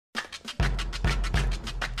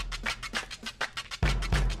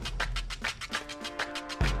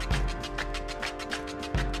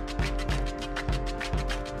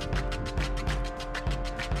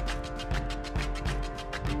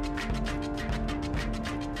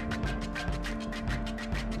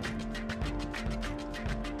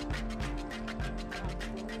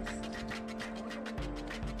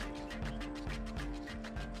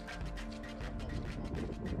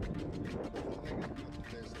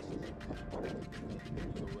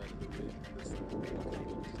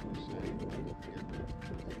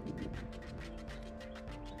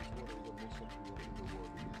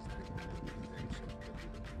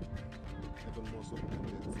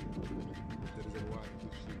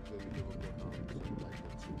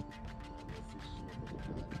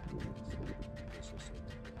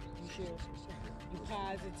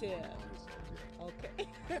positive. Okay.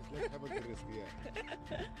 Let's have a good risk, yeah.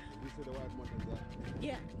 And you see the white mountains there?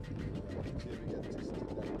 Yeah. Here we get 60,000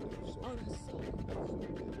 salt. Oh, that's so.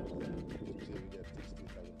 Here we get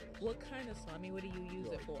 60,000. What kind of salt? I mean, what do you use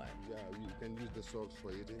it for? Yeah, you can use the salt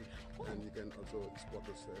for eating, and you can also export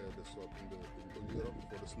the salt in Europe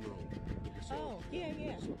for the snow. The salt, yeah.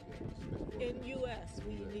 Salt, In U.S.,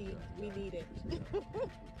 we need it.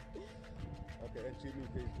 Okay, and swimming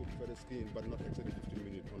is good for the skin, but not exactly 15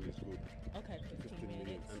 minutes only is good. Okay, 15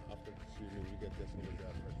 minutes. And after swimming, you get just in the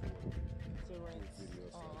fresh water. To rinse. Clean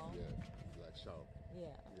yourself, yeah, like shower.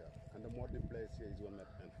 Yeah. Yeah, and the more the place here is 1.5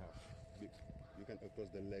 meters. You can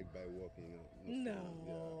cross the lake by walking. No.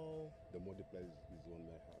 Yeah. The more the place is 1.5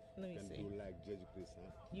 meters. Let me see. You can do like Jesus Christ, huh?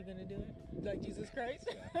 You gonna do it? Like Jesus Christ?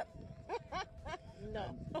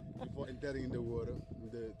 No. Before entering in the water,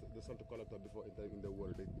 the salt collector, before entering in the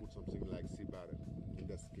water, they put something like sea butter in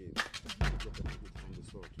the skin to protect it from the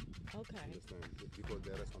salt. Okay. Understand? Because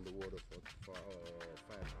they rest on the water for 5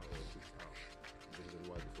 hours, 6 hours. This is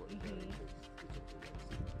why before entering, they put something like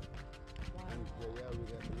sea butter. Wow. And yeah, we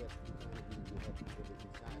have to kind of things you have to put it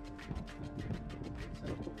inside.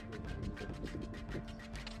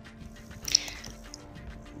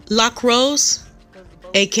 Lac Rose,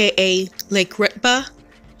 aka Lake Retba,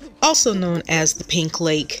 also known as the Pink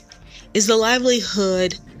Lake, is the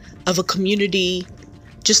livelihood of a community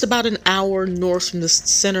just about an hour north from the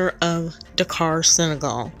center of Dakar,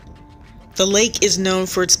 Senegal. The lake is known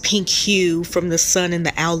for its pink hue from the sun and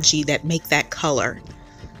the algae that make that color.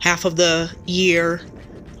 Half of the year,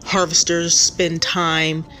 harvesters spend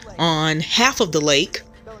time on half of the lake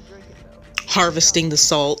harvesting the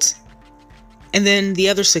salt, and then the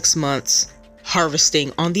other 6 months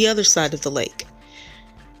harvesting on the other side of the lake.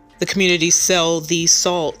 The communities sell the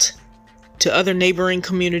salt to other neighboring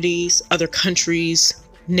communities, other countries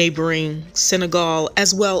neighboring Senegal,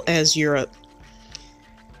 as well as Europe.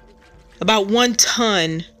 About 1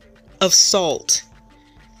 ton of salt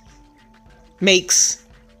makes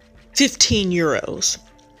 15 euros.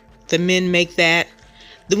 The men make that.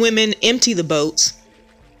 The women empty the boats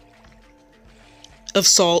of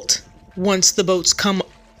salt once the boats come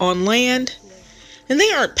on land, and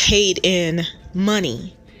they aren't paid in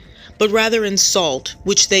money, but rather in salt,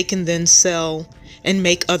 which they can then sell and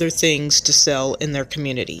make other things to sell in their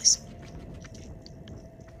communities.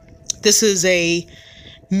 This is a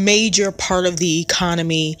major part of the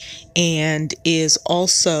economy and is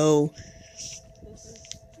also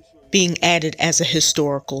being added as a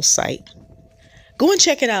historical site. Go and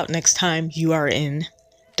check it out next time you are in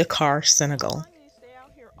Dakar, Senegal.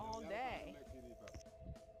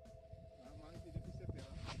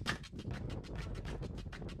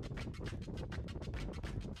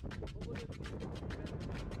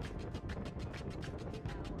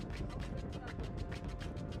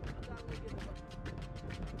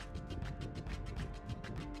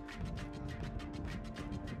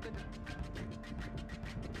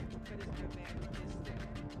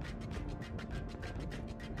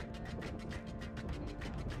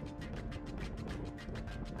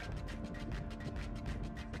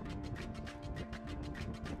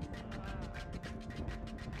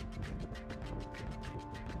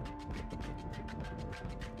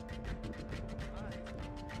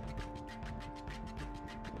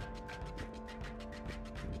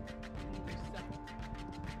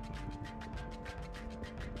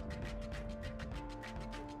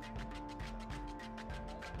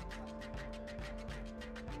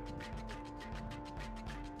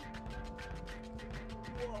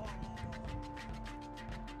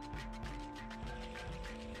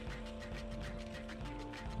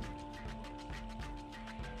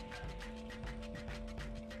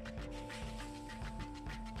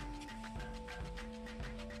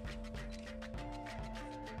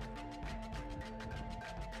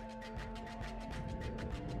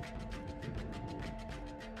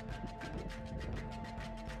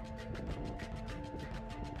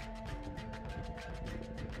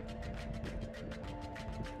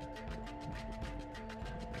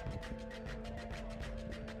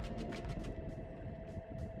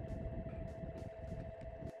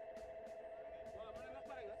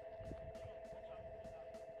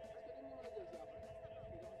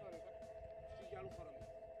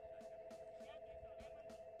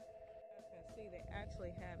 See, they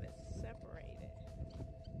actually have it separated.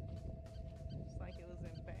 It's like it was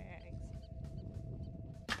in bags.